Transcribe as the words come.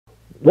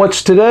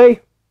What's today?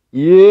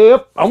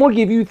 Yep, I'm going to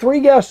give you 3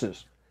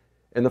 guesses,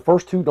 and the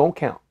first 2 don't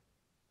count.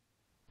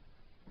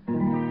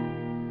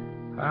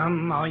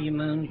 Come all you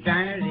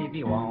moonshiners if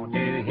you want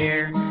to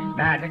hear.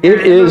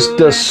 It is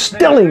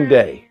Distilling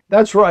Day.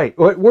 That's right.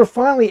 We're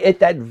finally at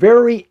that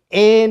very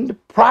end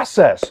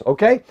process,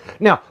 okay?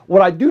 Now,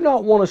 what I do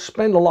not want to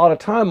spend a lot of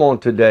time on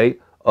today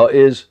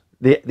is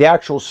the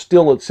actual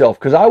still itself,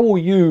 because I will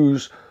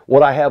use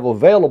what I have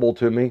available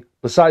to me.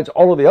 Besides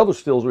all of the other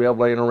stills we have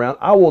laying around,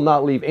 I will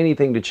not leave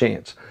anything to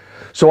chance.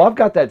 So I've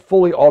got that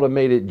fully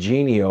automated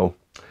Genio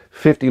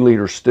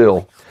 50-liter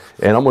still,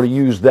 and I'm going to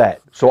use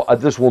that. So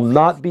this will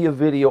not be a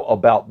video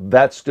about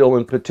that still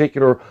in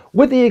particular,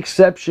 with the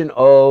exception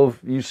of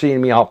you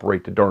seeing me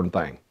operate the darn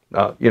thing.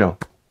 You know,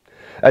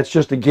 that's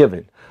just a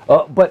given.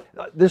 But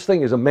this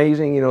thing is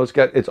amazing. You know,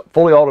 it's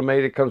fully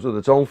automated. It comes with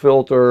its own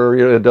filter.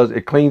 You know,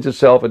 it cleans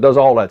itself. It does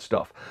all that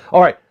stuff. All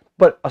right.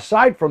 But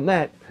aside from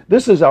that,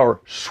 this is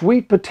our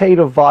sweet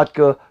potato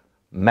vodka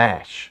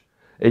mash.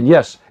 And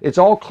yes, it's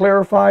all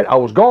clarified. I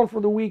was gone for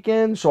the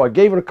weekend, so I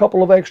gave it a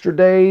couple of extra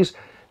days.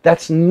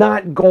 That's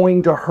not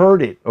going to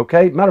hurt it,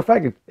 okay? Matter of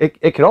fact,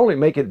 it can only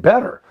make it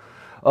better.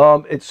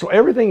 So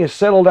everything is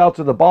settled out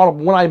to the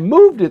bottom. When I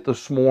moved it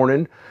this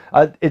morning,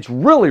 it's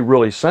really,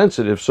 really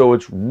sensitive, so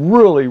it's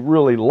really,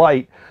 really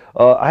light.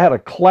 I had a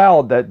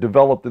cloud that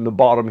developed in the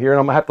bottom here, and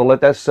I'm going to have to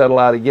let that settle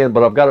out again,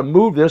 but I've got to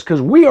move this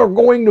because we are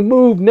going to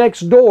move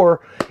next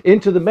door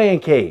into the man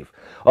cave.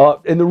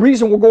 And the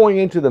reason we're going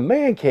into the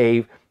man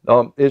cave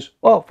is,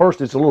 well,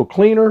 first, it's a little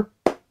cleaner,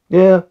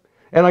 yeah,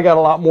 and I got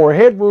a lot more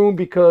headroom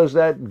because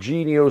that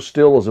Genio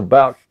still is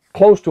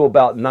close to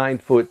about 9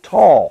 foot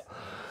tall.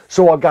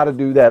 So I've got to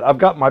do that. I've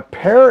got my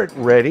parrot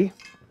ready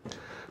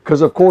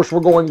because, of course,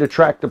 we're going to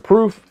track the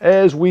proof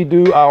as we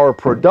do our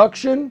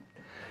production.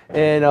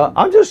 And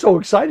I'm just so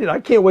excited. I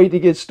can't wait to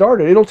get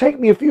started. It'll take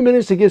me a few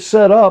minutes to get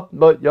set up,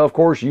 but of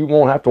course, you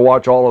won't have to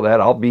watch all of that.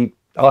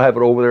 I'll have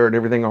it over there and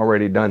everything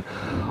already done.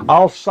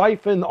 I'll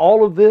siphon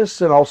all of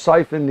this, and I'll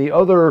siphon the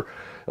other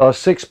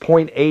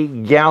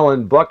 6.8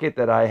 gallon bucket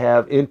that I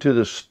have into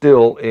the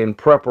still in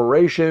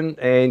preparation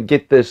and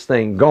get this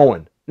thing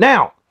going.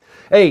 Now,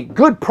 a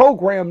good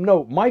program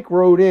note. Mike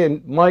wrote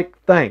in. Mike,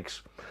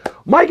 thanks.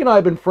 Mike and I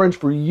have been friends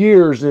for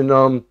years,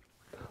 and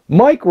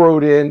Mike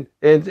wrote in,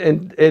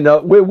 and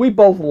we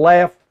both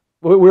laughed.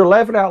 We were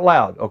laughing out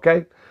loud,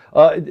 okay?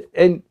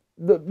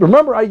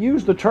 Remember, I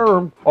used the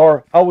term,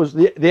 or I was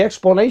the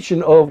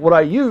explanation of what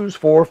I use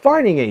for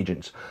fining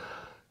agents.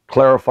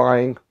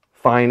 Clarifying,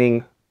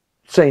 fining,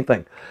 same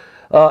thing.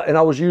 And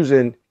I was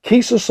using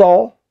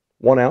Kisasol,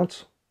 1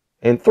 ounce,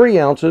 and 3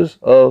 ounces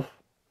of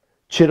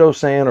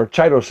chitosan or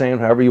chitosan,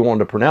 however you wanted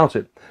to pronounce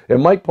it.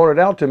 And Mike pointed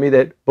out to me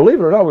that, believe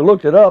it or not, we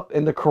looked it up,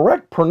 and the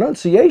correct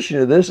pronunciation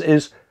of this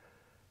is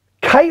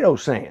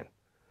chitosan.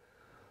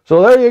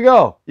 So there you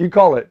go. You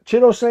call it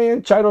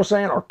chitosan,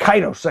 chitosan, or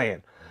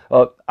chitosan.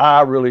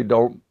 I really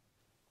don't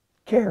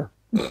care.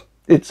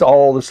 It's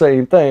all the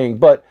same thing.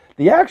 But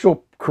the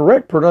actual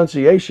correct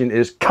pronunciation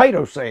is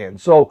chitosan.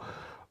 So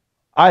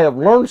I have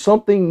learned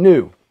something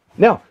new.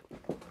 Now,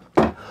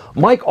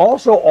 Mike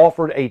also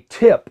offered a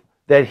tip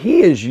that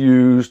he has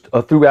used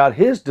throughout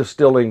his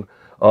distilling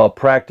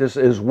practice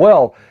as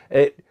well.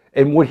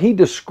 And what he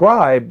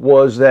described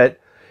was that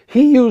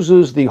he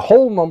uses the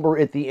whole number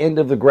at the end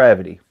of the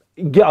gravity.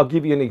 I'll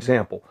give you an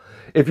example.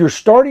 If your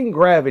starting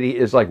gravity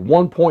is like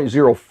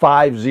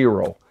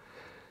 1.050,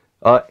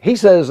 he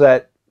says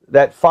that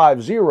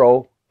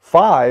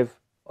 505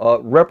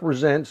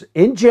 represents,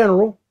 in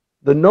general,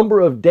 the number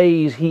of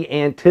days he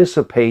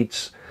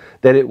anticipates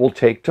that it will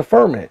take to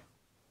ferment.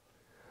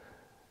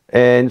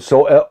 And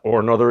so,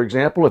 or another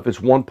example, if it's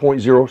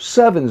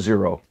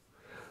 1.070,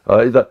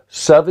 the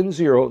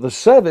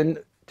 7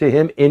 to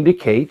him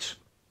indicates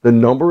the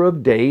number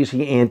of days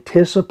he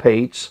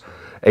anticipates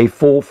a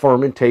full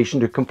fermentation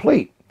to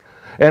complete.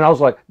 And I was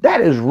like,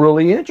 that is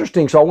really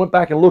interesting. So I went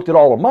back and looked at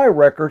all of my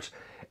records,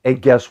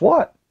 and guess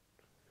what?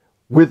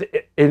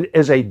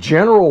 As a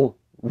general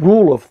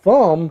rule of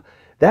thumb,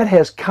 that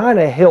has kind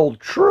of held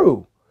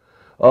true.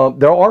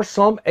 There are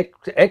some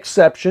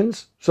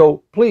exceptions,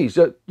 so please,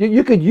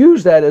 you could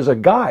use that as a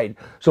guide.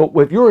 So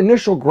if your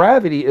initial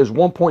gravity is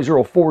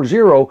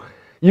 1.040,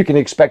 you can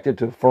expect it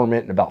to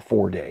ferment in about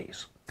 4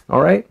 days.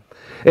 All right?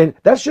 And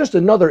that's just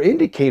another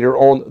indicator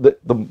on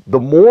the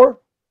more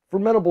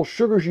fermentable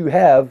sugars you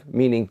have,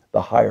 meaning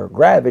the higher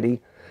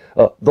gravity,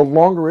 the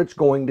longer it's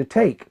going to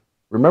take.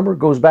 Remember, it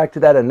goes back to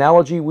that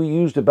analogy we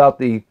used about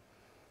the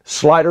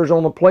sliders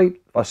on the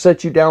plate. If I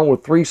set you down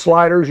with 3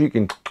 sliders, you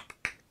can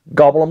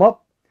gobble them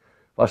up.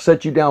 If I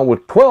set you down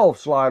with 12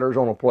 sliders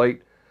on a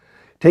plate,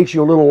 it takes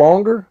you a little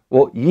longer.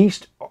 Well,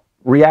 yeast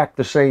react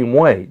the same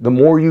way. The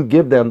more you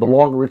give them, the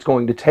longer it's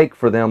going to take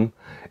for them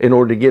in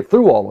order to get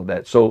through all of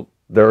that. So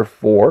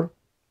therefore,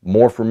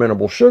 more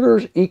fermentable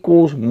sugars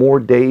equals more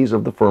days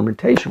of the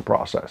fermentation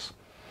process.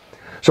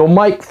 So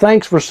Mike,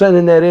 thanks for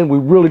sending that in. We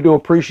really do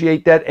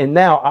appreciate that. And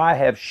now I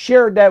have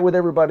shared that with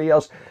everybody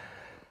else.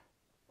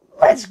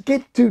 Let's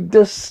get to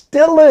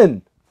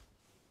distilling.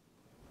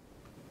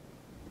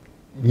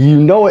 You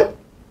know it.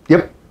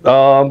 Yep.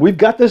 We've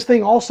got this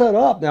thing all set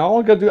up. Now all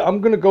I'm gonna do,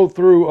 I'm gonna go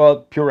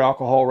through pure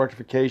alcohol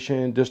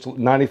rectification, just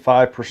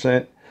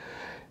 95%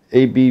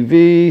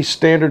 ABV,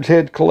 standard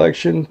head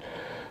collection.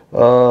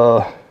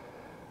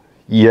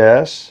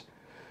 Yes.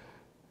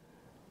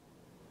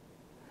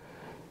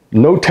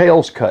 No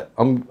tails cut.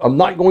 I'm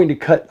not going to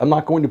cut. I'm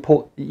not going to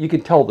pull. You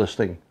can tell this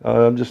thing.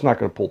 I'm just not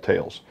going to pull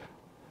tails.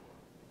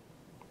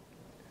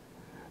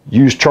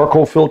 Use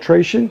charcoal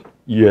filtration.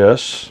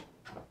 Yes.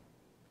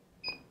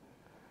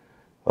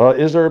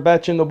 Is there a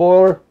batch in the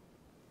boiler?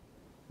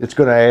 It's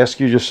going to ask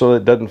you just so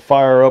it doesn't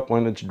fire up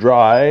when it's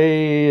dry.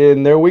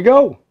 And there we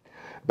go.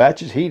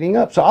 Batch is heating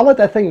up. So I'll let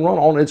that thing run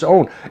on its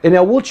own. And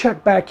now we'll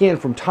check back in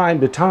from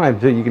time to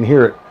time so you can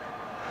hear it.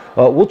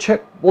 I'll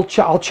check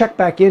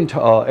back in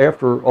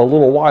after a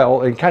little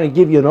while and kind of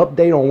give you an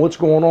update on what's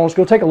going on. It's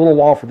going to take a little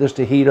while for this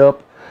to heat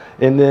up.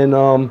 And then,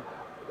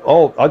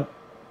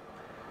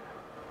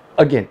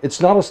 again,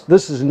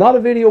 this is not a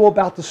video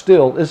about the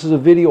still. This is a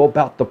video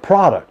about the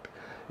product.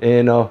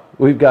 And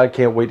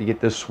can't wait to get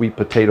this sweet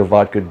potato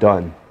vodka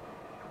done.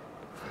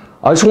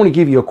 I just want to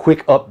give you a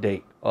quick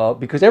update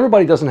because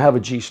everybody doesn't have a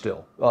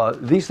G-still.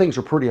 These things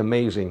are pretty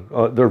amazing.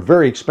 They're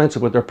very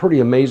expensive, but they're pretty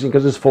amazing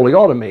because it's fully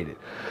automated.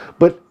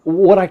 But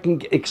what I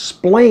can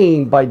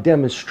explain by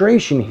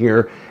demonstration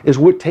here is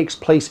what takes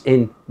place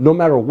in no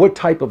matter what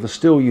type of a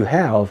still you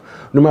have,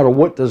 no matter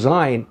what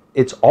design,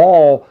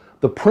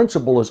 the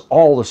principle is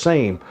all the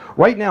same.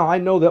 Right now, I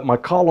know that my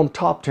column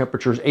top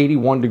temperature is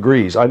 81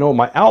 degrees. I know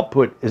my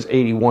output is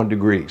 81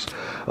 degrees.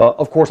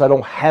 Of course, I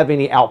don't have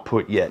any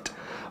output yet.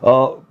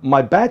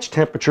 My batch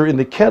temperature in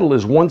the kettle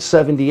is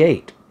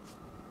 178.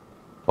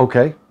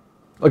 Okay.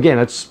 Again,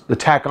 it's the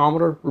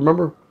tachometer,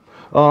 remember?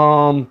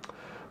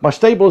 My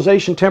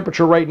stabilization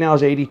temperature right now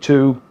is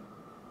 82.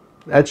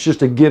 That's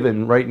just a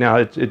given right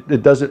now.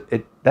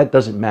 That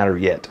doesn't matter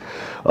yet.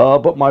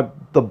 But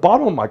the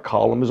bottom of my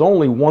column is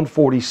only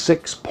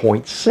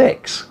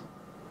 146.6.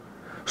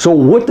 So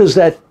what does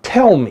that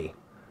tell me?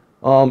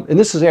 And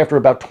this is after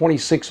about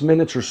 26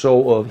 minutes or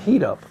so of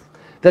heat up.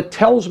 That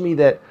tells me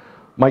that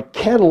my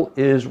kettle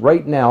is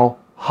right now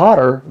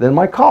hotter than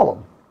my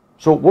column.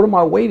 So what am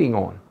I waiting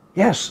on?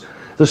 Yes,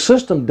 the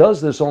system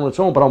does this on its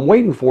own, but I'm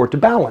waiting for it to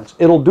balance.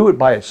 It'll do it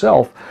by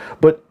itself,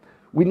 but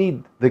we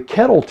need the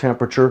kettle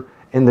temperature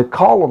and the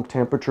column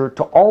temperature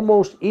to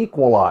almost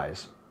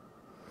equalize.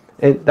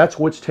 And that's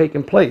what's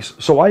taking place.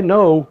 So I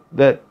know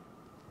that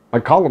my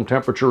column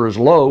temperature is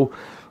low,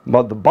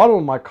 but the bottom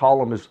of my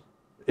column is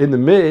in the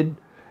mid,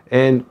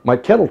 and my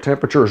kettle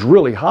temperature is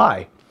really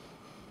high.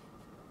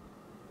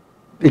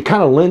 It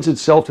kind of lends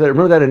itself to that.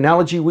 Remember that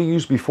analogy we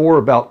used before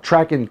about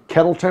tracking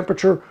kettle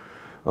temperature?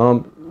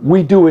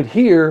 We do it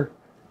here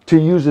to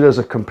use it as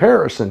a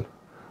comparison.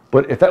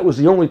 But if that was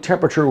the only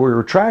temperature we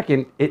were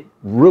tracking, it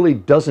really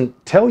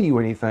doesn't tell you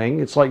anything.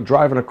 It's like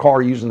driving a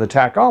car using the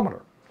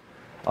tachometer.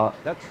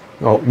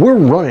 We're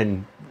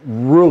running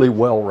really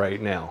well right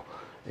now.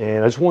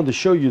 And I just wanted to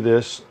show you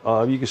this.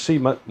 You can see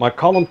my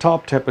column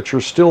top temperature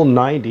is still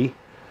 90.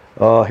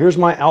 Here's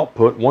my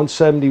output,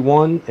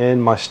 171,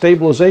 and my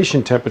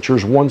stabilization temperature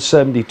is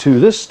 172.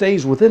 This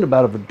stays within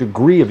about a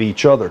degree of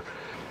each other.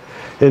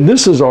 And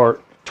this is our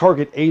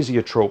target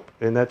azeotrope,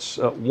 and that's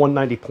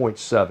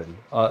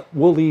 190.7.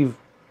 We'll leave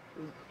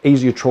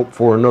azeotrope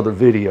for another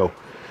video.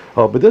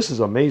 But this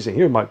is amazing.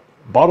 Here, my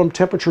bottom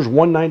temperature is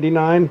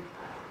 199.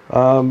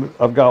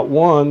 I've got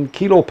 1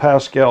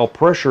 kilopascal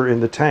pressure in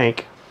the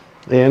tank,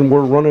 and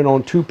we're running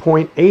on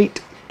 2.8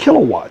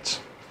 kilowatts.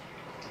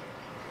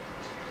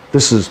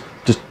 This is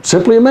just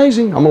simply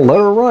amazing. I'm going to let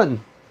her run.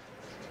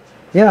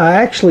 Yeah, I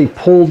actually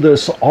pulled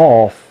this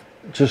off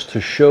just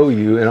to show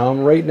you, and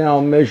I'm right now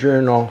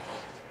measuring a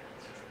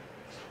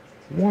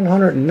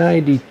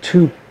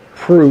 192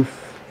 proof,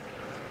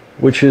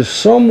 which is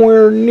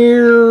somewhere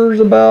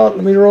near about,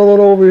 let me roll it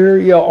over here,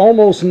 yeah,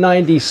 almost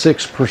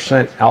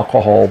 96%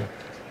 alcohol.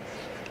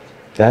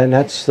 And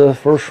that's the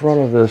first run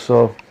of this.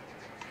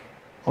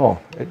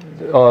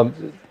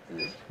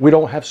 We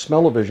don't have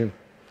smell-o-vision.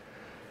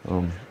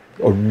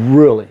 A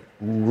really,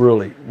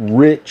 really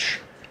rich,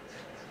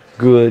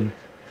 good,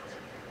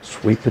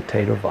 sweet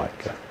potato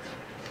vodka.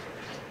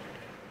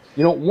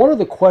 You know, one of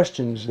the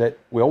questions that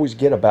we always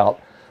get about,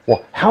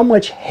 well, how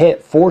much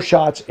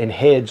foreshots and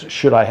heads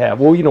should I have?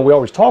 Well, you know, we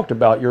always talked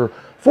about your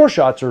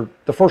foreshots are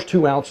the first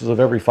 2 ounces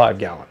of every 5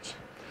 gallons.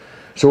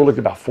 So we're looking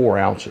at about 4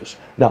 ounces.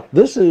 Now,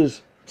 this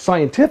is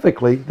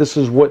scientifically, this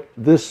is what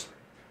this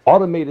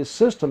automated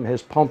system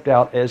has pumped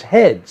out as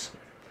heads.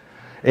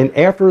 And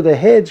after the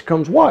heads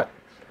comes what?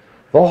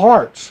 The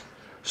hearts.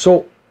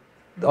 So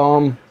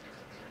run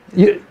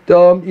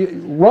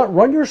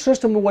your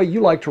system the way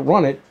you like to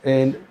run it,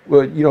 and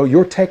you know,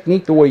 your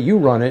technique the way you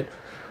run it.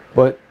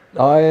 But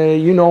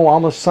you know,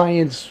 I'm a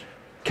science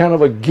kind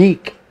of a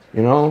geek.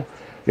 You know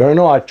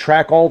I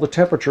track all the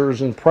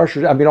temperatures and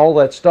pressures. I mean, all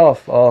that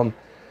stuff.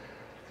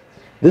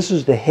 This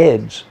is the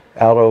heads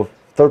out of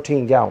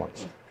 13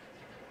 gallons.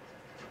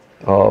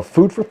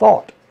 Food for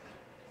thought.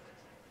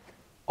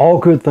 All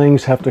good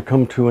things have to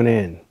come to an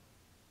end.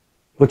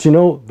 But you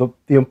know,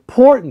 the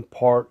important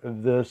part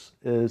of this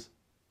is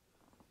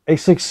a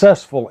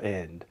successful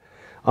end.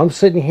 I'm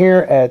sitting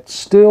here at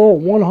still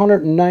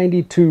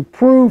 192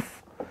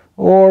 proof,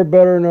 or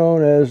better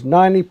known as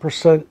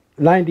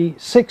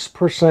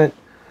 96%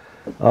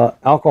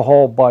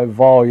 alcohol by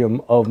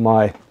volume of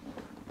my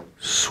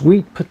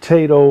sweet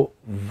potato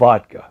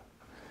vodka.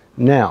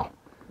 Now,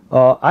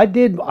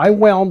 I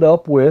wound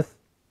up with,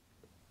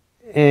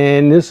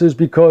 and this is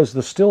because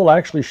the still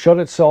actually shut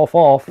itself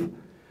off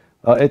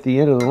at the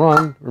end of the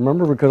run.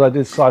 Remember,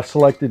 because I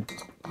selected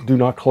do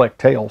not collect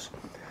tails.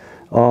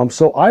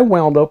 So I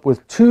wound up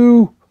with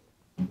 2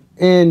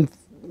 and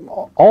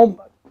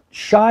all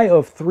shy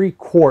of 3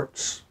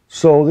 quarts.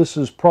 So this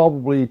is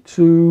probably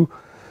 2.65,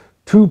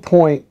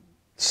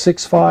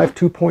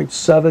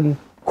 2.7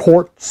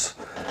 quarts.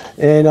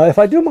 And if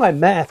I do my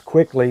math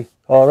quickly,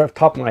 off the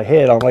top of my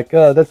head, I'm like,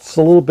 that's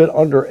a little bit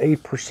under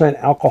 8%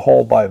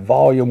 alcohol by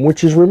volume,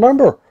 which is,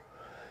 remember,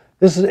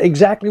 this is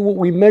exactly what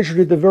we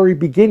measured at the very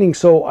beginning,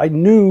 so I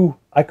knew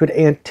I could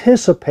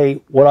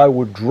anticipate what I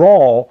would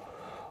draw.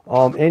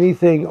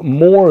 Anything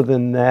more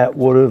than that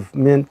would have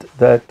meant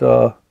that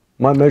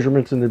my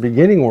measurements in the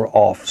beginning were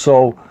off.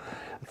 So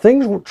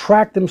things will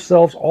track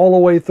themselves all the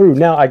way through.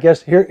 Now, I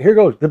guess here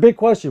goes the big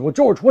question. Well,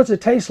 George, what's it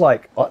taste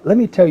like? Let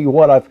me tell you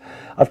what,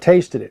 I've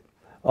tasted it.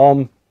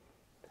 And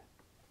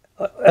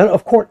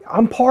of course,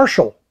 I'm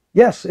partial.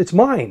 Yes, it's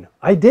mine.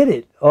 I did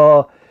it.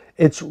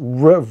 It's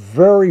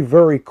very,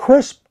 very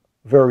crisp,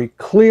 very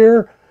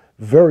clear,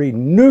 very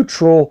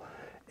neutral.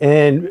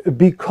 And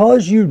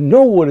because you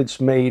know what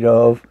it's made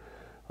of,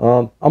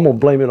 I'm going to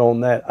blame it on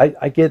that.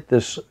 I get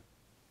this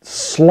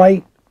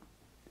slight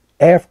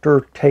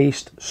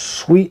aftertaste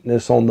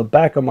sweetness on the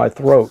back of my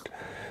throat.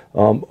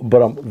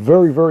 But I'm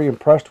very, very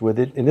impressed with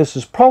it. And this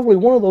is probably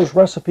one of those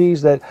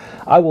recipes that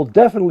I will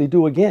definitely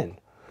do again.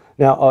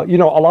 Now, you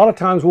know, a lot of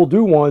times we'll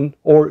do one,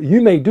 or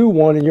you may do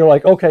one, and you're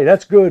like, okay,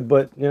 that's good,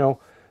 but, you know,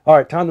 all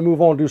right, time to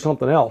move on and do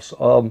something else.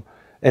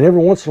 And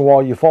every once in a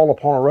while you fall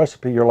upon a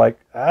recipe, you're like,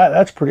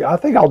 that's pretty, I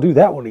think I'll do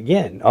that one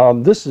again.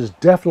 This is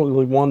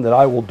definitely one that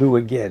I will do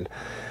again.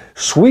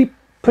 Sweet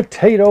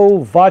potato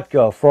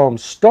vodka from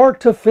start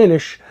to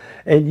finish,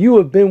 and you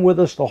have been with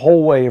us the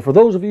whole way. And for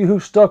those of you who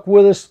stuck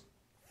with us,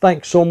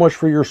 thanks so much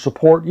for your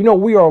support. You know,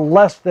 we are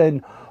less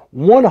than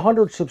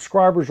 100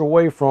 subscribers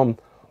away from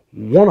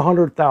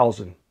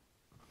 100,000.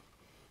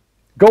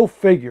 Go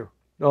figure.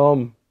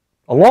 A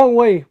long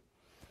way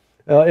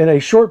in a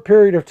short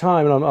period of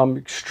time, and I'm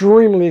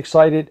extremely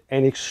excited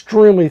and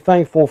extremely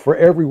thankful for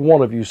every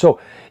one of you. So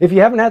if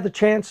you haven't had the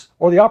chance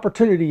or the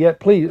opportunity yet,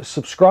 please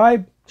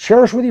subscribe,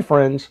 share us with your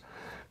friends,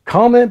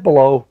 comment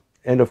below,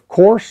 and of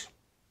course,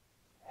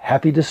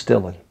 happy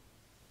distilling.